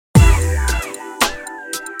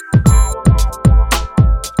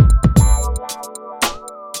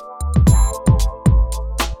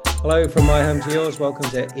Hello from my home to yours. Welcome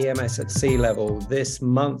to EMS at Sea Level. This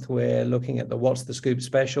month, we're looking at the What's the Scoop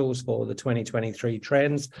specials for the 2023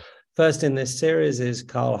 trends. First in this series is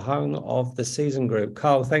Carl Hung of the Season Group.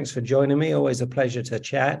 Carl, thanks for joining me. Always a pleasure to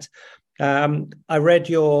chat. I read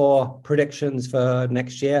your predictions for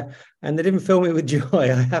next year, and they didn't fill me with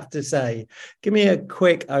joy, I have to say. Give me a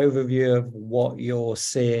quick overview of what you're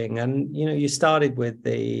seeing. And, you started with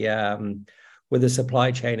the supply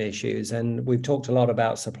chain issues, and we've talked a lot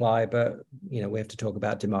about supply, but we have to talk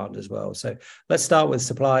about demand as well. So let's start with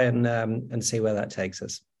supply and see where that takes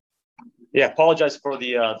us. Yeah, apologize for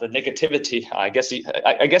the negativity. I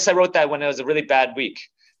guess I wrote that when it was a really bad week,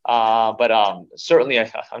 but certainly,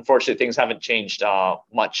 unfortunately, things haven't changed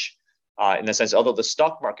much in the sense. Although the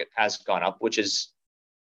stock market has gone up, which is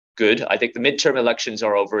good. I think the midterm elections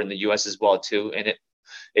are over in the U.S. as well too, and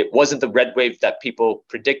it wasn't the red wave that people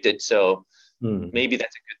predicted. So. Maybe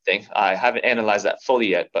that's a good thing. I haven't analyzed that fully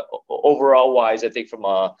yet, but overall wise, I think from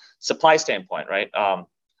a supply standpoint, right?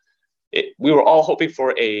 We were all hoping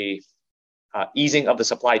for a easing of the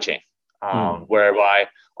supply chain, whereby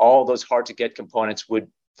all those hard to get components would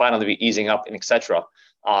finally be easing up and etc.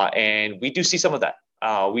 And we do see some of that.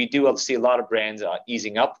 We do see a lot of brands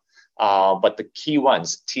easing up, but the key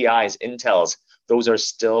ones, TIs, Intels, those are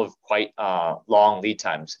still quite long lead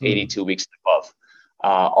times, 82 weeks and above.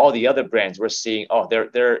 All the other brands we're seeing,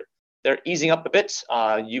 they're easing up a bit.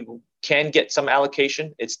 You can get some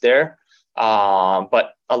allocation, it's there,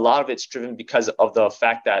 but a lot of it's driven because of the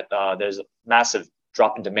fact that there's a massive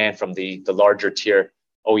drop in demand from the larger tier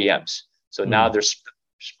OEMs. So now they're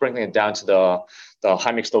sprinkling it down to the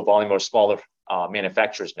high mix, low volume or smaller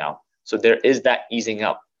manufacturers now. So there is that easing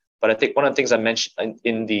up. But I think one of the things I mentioned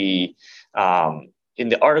in the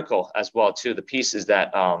article as well too, the piece is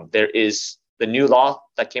that there is the new law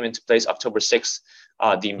that came into place October 6th,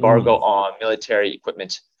 the embargo on military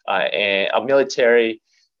equipment and military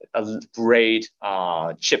grade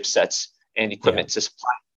chipsets and equipment to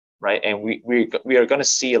supply, right? And we are going to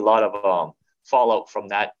see a lot of fallout from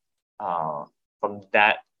that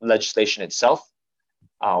legislation itself,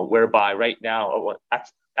 whereby right now,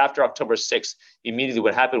 after October 6th, immediately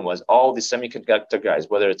what happened was all the semiconductor guys,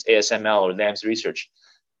 whether it's ASML or Lam's Research,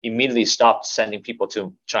 immediately stopped sending people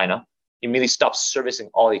to China. Immediately stops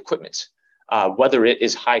servicing all the equipment, whether it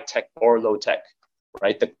is high tech or low tech,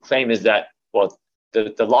 right? The claim is that, well,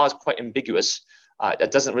 the law is quite ambiguous.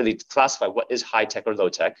 It doesn't really classify what is high tech or low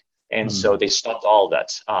tech. And so they stopped all of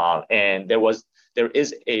that. And there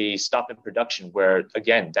is a stop in production where,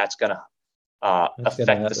 again, that's going to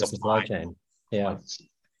affect the supply chain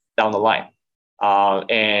down the line.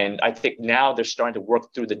 And I think now they're starting to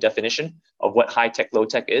work through the definition of what high tech, low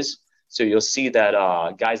tech is. So you'll see that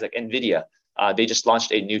guys like NVIDIA, they just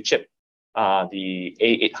launched a new chip, the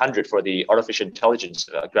A800 for the artificial intelligence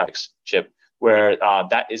graphics chip, where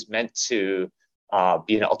that is meant to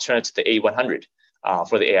be an alternative to the A100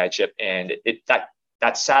 for the AI chip. And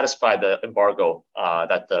that satisfied the embargo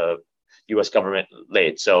that the U.S. government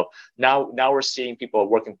laid. So now we're seeing people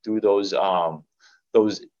working through those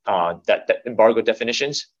that embargo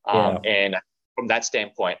definitions. And from that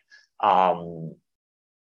standpoint,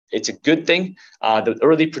 it's a good thing. The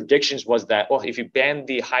early predictions was that, if you ban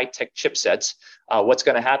the high-tech chipsets, what's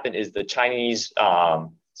going to happen is the Chinese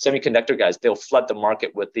semiconductor guys, they'll flood the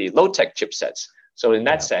market with the low-tech chipsets. So in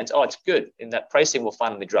that sense, it's good. And that pricing will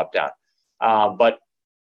finally drop down. But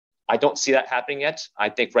I don't see that happening yet. I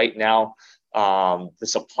think right now, the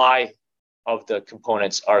supply of the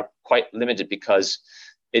components are quite limited because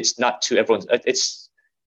it's not to everyone's,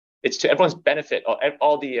 it's to everyone's benefit, or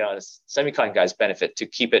all the semicon guys' benefit to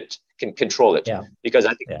keep it, can control it. Because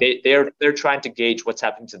I think they're trying to gauge what's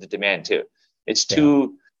happening to the demand too. It's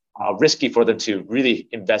too risky for them to really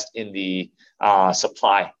invest in the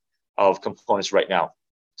supply of components right now.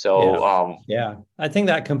 So I think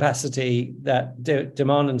that capacity, that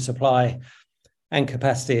demand and supply and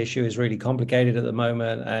capacity issue is really complicated at the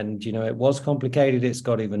moment. And it was complicated. It's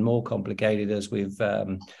got even more complicated as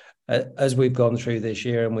we've gone through this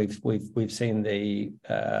year, and we've seen the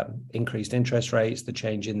increased interest rates, the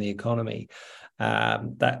change in the economy.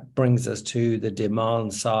 That brings us to the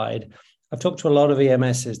demand side. I've talked to a lot of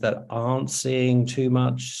EMSs that aren't seeing too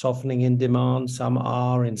much softening in demand. Some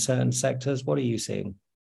are in certain sectors. What are you seeing?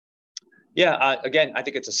 Yeah, again, I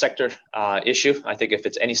think it's a sector issue. I think if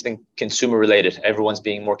it's anything consumer related, everyone's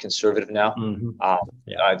being more conservative now.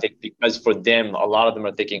 I think because for them, a lot of them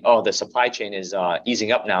are thinking, the supply chain is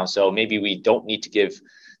easing up now. So maybe we don't need to give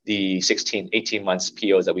the 16, 18 months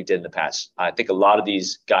POs that we did in the past. I think a lot of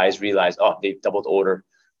these guys realize, they've doubled order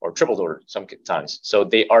or tripled order sometimes. So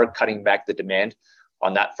they are cutting back the demand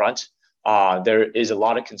on that front. there is a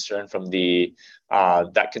lot of concern from the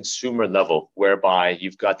that consumer level, whereby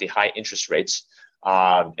you've got the high interest rates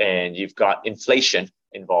and you've got inflation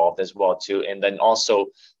involved as well too, and then also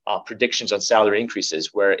predictions on salary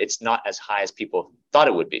increases where it's not as high as people thought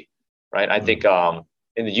it would be, right? I think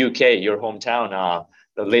in the UK, your hometown,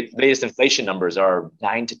 the latest inflation numbers are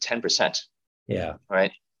 9 to 10%. Yeah.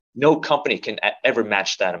 Right. No company can ever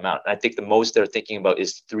match that amount. I think the most they're thinking about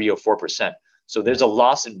is 3 or 4%. So there's a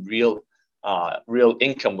loss in real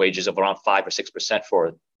income wages of around 5 or 6%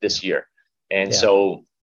 for this year. And so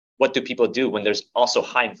what do people do when there's also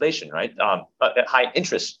high inflation, right? High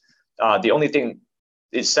interest. The only thing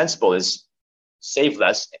is sensible is save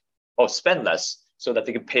less or spend less so that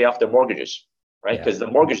they can pay off their mortgages, right? Because the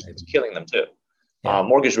mortgage is killing them too.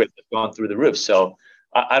 Mortgage rates have gone through the roof. So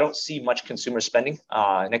I don't see much consumer spending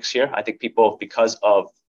next year. I think people, because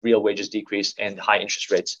of real wages decrease and high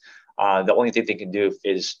interest rates, the only thing they can do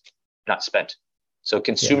is not spend. So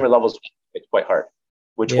consumer levels, it's quite hard,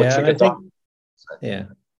 which will trigger down. Yeah.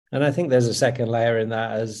 And I think there's a second layer in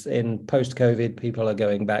that, as in post-COVID, people are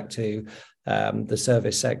going back to the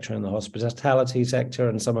service sector and the hospitality sector,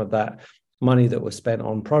 and some of that money that was spent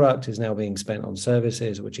on product is now being spent on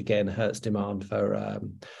services, which again hurts demand for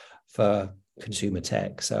consumer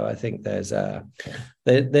tech. So I think there's an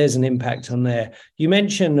impact on there. You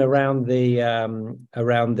mentioned around the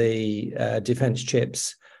defense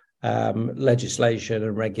chips legislation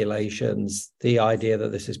and regulations, the idea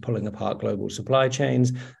that this is pulling apart global supply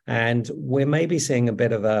chains, and we're maybe seeing a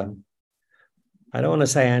bit of a, I don't want to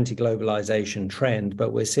say anti-globalization trend,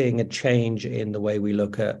 but we're seeing a change in the way we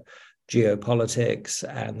look at geopolitics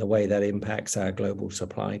and the way that impacts our global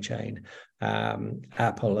supply chain.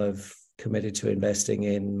 Apple have committed to investing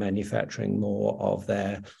in manufacturing more of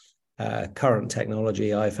their current technology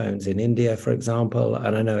iPhones in India, for example.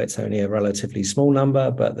 And I know it's only a relatively small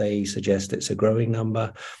number, but they suggest it's a growing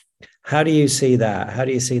number. How do you see that? How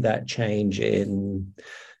do you see that change in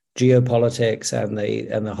geopolitics and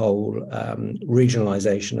the whole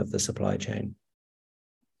regionalization of the supply chain?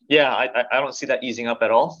 Yeah, I don't see that easing up at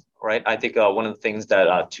all, right? I think one of the things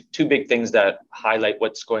that two big things that highlight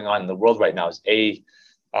what's going on in the world right now is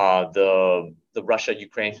the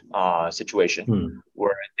Russia-Ukraine situation,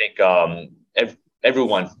 where I think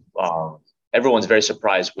everyone's very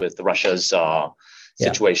surprised with Russia's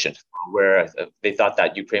situation, where they thought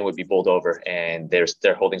that Ukraine would be bowled over, and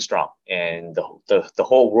they're holding strong, and the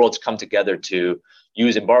whole world's come together to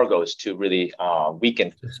use embargoes to really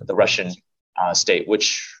weaken the Russian state,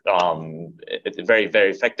 which it's very,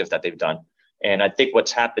 very effective that they've done. And I think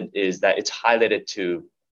what's happened is that it's highlighted to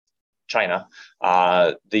China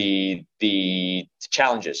the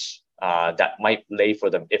challenges that might lay for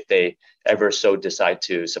them if they ever so decide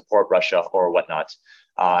to support Russia or whatnot.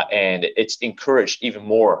 And it's encouraged even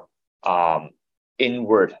more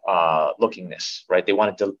inward lookingness, right? They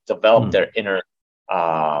want to develop their inner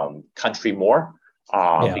country more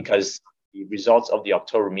because the results of the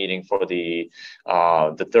October meeting for the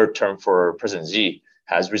third term for President Xi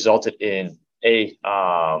has resulted in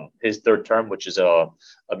his third term, which is a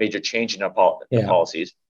major change in our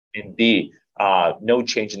policies, and B, no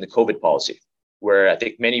change in the COVID policy, where I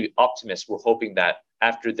think many optimists were hoping that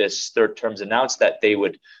after this third term's announced that they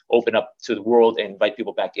would open up to the world and invite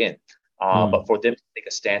people back in. But for them to take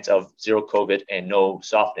a stance of zero COVID and no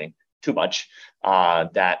softening too much,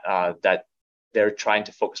 that they're trying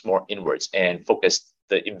to focus more inwards and focus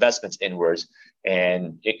the investments inwards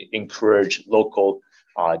and encourage local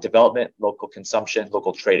development, local consumption,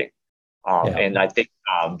 local trading. And I think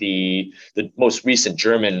the most recent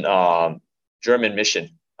German mission,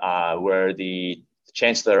 where the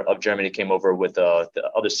Chancellor of Germany came over with the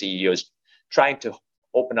other CEOs, trying to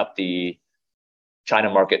open up the China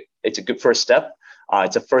market. It's a good first step.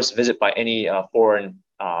 It's a first visit by any foreign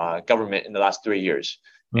government in the last 3 years.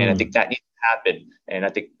 And I think that needs to happen. And I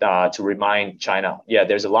think to remind China,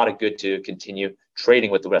 there's a lot of good to continue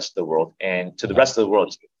trading with the rest of the world. And to the rest of the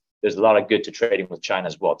world, there's a lot of good to trading with China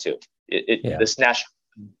as well, too. This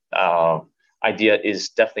national idea is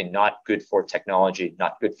definitely not good for technology,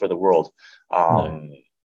 not good for the world,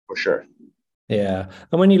 for sure. Yeah.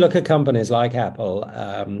 And when you look at companies like Apple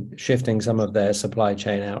shifting some of their supply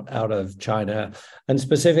chain out of China and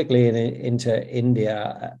specifically into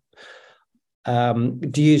India,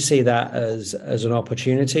 do you see that as an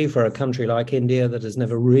opportunity for a country like India that has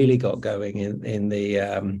never really got going in the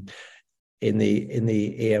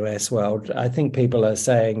EMS world? I think people are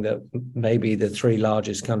saying that maybe the three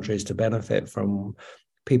largest countries to benefit from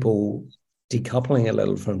people decoupling a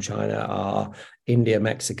little from China are India,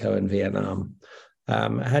 Mexico, and Vietnam.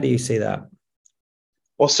 How do you see that?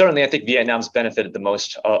 Well, certainly, I think Vietnam's benefited the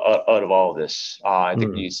most out of all of this. I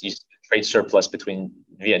think you trade surplus between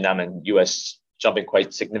Vietnam and U.S. jumping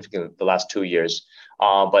quite significantly the last 2 years.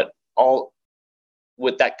 But all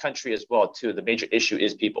with that country as well, too, the major issue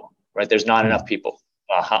is people, right? There's not enough people.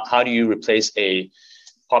 How do you replace a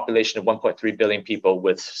population of 1.3 billion people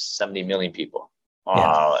with 70 million people?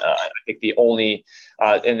 I think the only,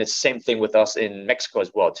 and it's the same thing with us in Mexico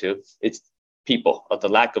as well, too. It's people, the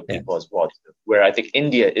lack of people as well, where I think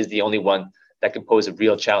India is the only one that can pose a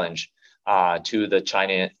real challenge to the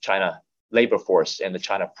China labor force and the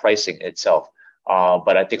China pricing itself.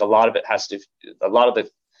 But I think a lot of what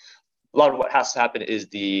has to happen is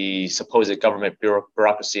the supposed government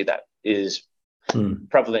bureaucracy that is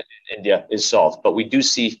prevalent in India is solved. But we do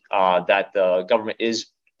see that the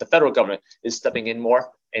federal government is stepping in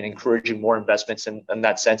more and encouraging more investments in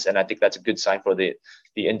that sense. And I think that's a good sign for the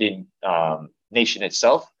Indian nation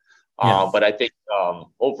itself. But I think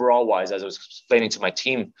overall wise, as I was explaining to my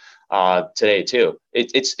team today too,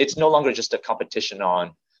 it's no longer just a competition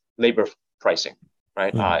on labor pricing,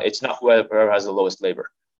 right? It's not whoever has the lowest labor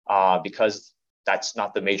because that's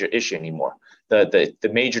not the major issue anymore. The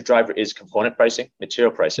major driver is component pricing,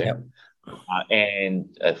 material pricing,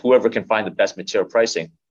 and whoever can find the best material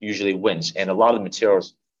pricing usually wins. And a lot of the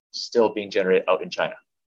materials still being generated out in China.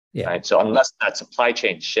 Right? So unless that supply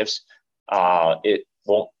chain shifts, it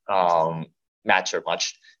won't matter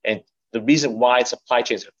much. And the reason why supply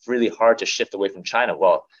chains are really hard to shift away from China,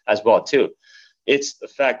 as well too, it's the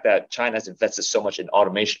fact that China has invested so much in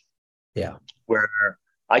automation. Where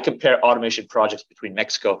I compare automation projects between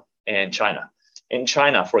Mexico and China. In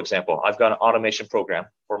China, for example, I've got an automation program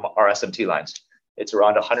for our SMT lines. It's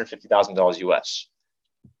around $150,000 US.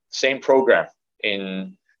 Same program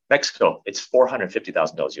in Mexico, it's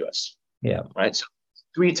 $450,000 US. Right. So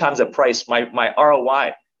 3 times the price. My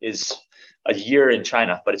ROI is a year in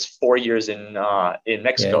China, but it's 4 years in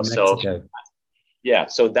Mexico. So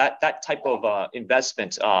that type of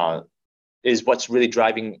investment is what's really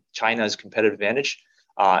driving China's competitive advantage.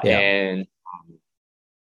 And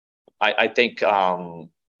I think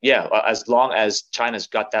as long as China's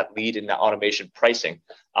got that lead in that automation pricing,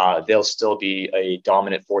 they'll still be a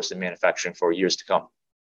dominant force in manufacturing for years to come.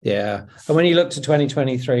 Yeah. And when you look to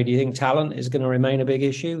 2023, do you think talent is going to remain a big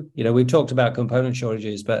issue? You know, we've talked about component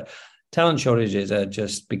shortages, but talent shortages are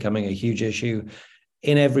just becoming a huge issue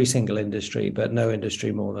in every single industry, but no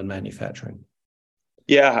industry more than manufacturing.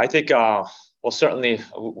 Yeah, I think, certainly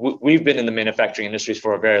we've been in the manufacturing industries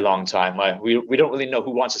for a very long time. We don't really know who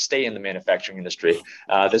wants to stay in the manufacturing industry.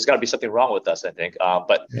 There's got to be something wrong with us, I think.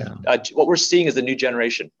 But what we're seeing is the new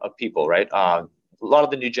generation of people, right? A lot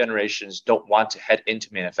of the new generations don't want to head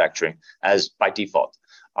into manufacturing as by default.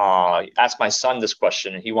 Ask my son this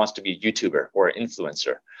question, and he wants to be a YouTuber or an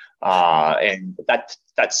influencer. And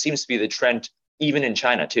that seems to be the trend even in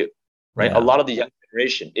China too, right? A lot of the young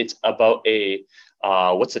generation, it's about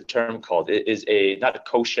what's the term called? It is not a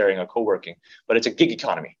co-sharing or co-working, but it's a gig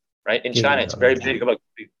economy, right? In China, it's very big about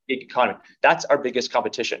gig economy. That's our biggest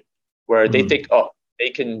competition, where they think,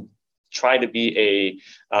 they can try to be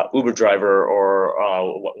a Uber driver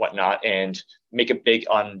or whatnot and make it big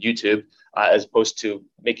on YouTube as opposed to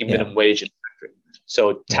making minimum wage in the factory.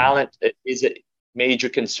 So talent is a major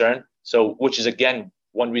concern. So, which is again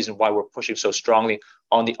one reason why we're pushing so strongly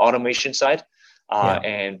on the automation side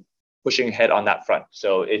and pushing ahead on that front.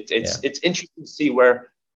 So it's interesting to see where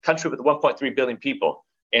a country with 1.3 billion people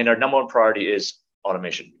and our number one priority is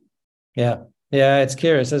automation. Yeah, it's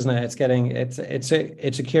curious, isn't it?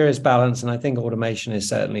 It's a curious balance, and I think automation is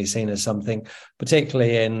certainly seen as something,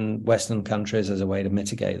 particularly in Western countries, as a way to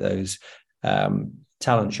mitigate those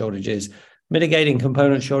talent shortages. Mitigating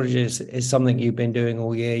component shortages is something you've been doing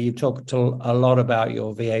all year. You've talked a lot about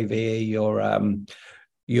your VAVE,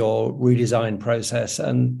 your redesign process,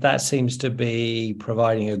 and that seems to be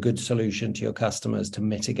providing a good solution to your customers to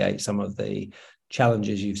mitigate some of the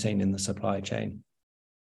challenges you've seen in the supply chain.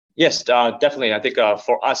 Yes, definitely. I think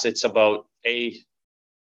for us, it's about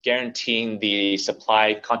guaranteeing the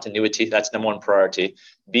supply continuity. That's number one priority.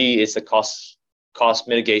 B is the cost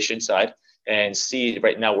mitigation side. And C,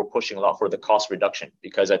 right now we're pushing a lot for the cost reduction,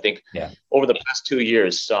 because I think over the past 2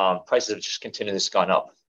 years, prices have just continuously gone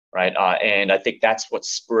up, right? And I think that's what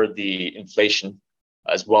spurred the inflation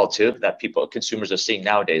as well too, that consumers are seeing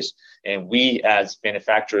nowadays. And we as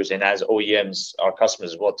manufacturers and as OEMs, our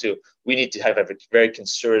customers as well too, we need to have a very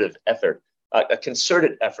concerted effort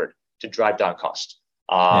to drive down cost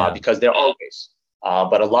because they're always.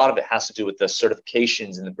 But a lot of it has to do with the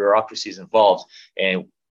certifications and the bureaucracies involved, and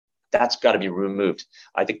that's got to be removed.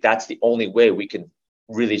 I think that's the only way we can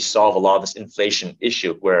really solve a lot of this inflation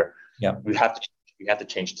issue, where we have to we have to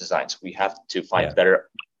change designs. We have to find better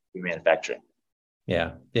manufacturing.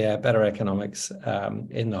 Yeah, better economics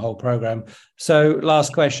in the whole program. So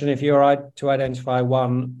last question, if you're right to identify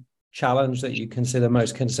one challenge that you consider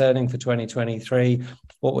most concerning for 2023,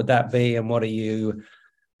 what would that be, and what are you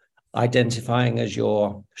identifying as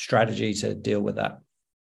your strategy to deal with that?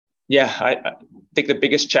 Yeah, I think the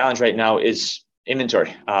biggest challenge right now is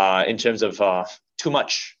inventory in terms of too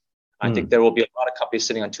much. I think there will be a lot of companies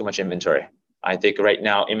sitting on too much inventory. I think right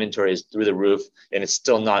now inventory is through the roof and it's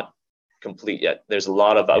still not complete yet. There's a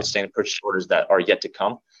lot of outstanding purchase orders that are yet to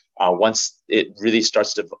come. Once it really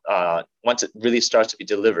starts to be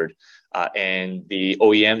delivered, and the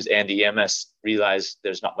OEMs and the EMS realize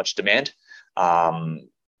there's not much demand,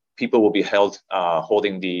 people will be held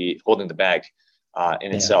holding the bag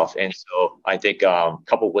in itself. And so I think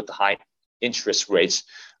coupled with the high interest rates,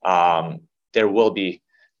 there will be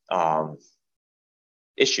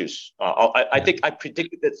issues. I think I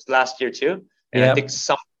predicted this last year too, and I think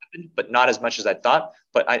some happened, but not as much as I thought.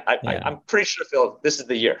 But I'm pretty sure, Phil, this is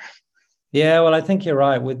the year. Yeah, well, I think you're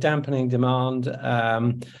right. With dampening demand,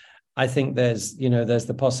 I think there's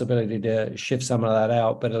the possibility to shift some of that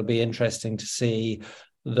out, but it'll be interesting to see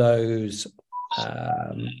those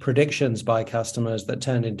predictions by customers that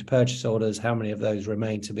turned into purchase orders. How many of those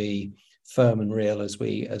remain to be firm and real as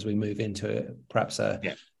we move into perhaps a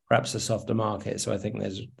softer market? So I think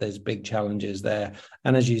there's big challenges there.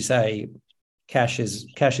 And as you say, cash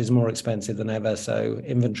is more expensive than ever. So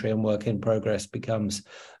inventory and work in progress becomes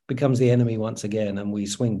the enemy once again, and we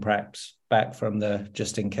swing perhaps back from the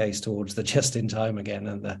just in case towards the just in time again,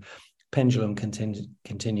 and the pendulum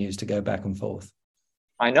continues to go back and forth.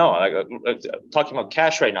 I know. Talking about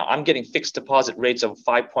cash right now, I'm getting fixed deposit rates of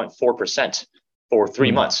 5.4% for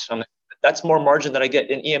 3 months. That's more margin than I get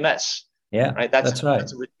in EMS. Yeah, right. That's right.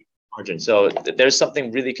 That's a really good margin. So there's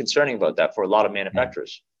something really concerning about that for a lot of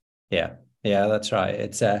manufacturers. Yeah, that's right.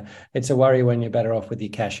 It's a worry when you're better off with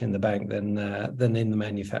your cash in the bank than in the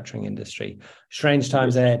manufacturing industry. Strange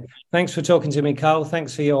times ahead. Thanks for talking to me, Carl.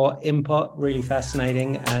 Thanks for your input. Really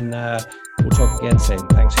fascinating. And we'll talk again soon.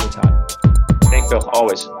 Thanks for your time. Thanks, Phil.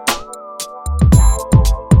 Always.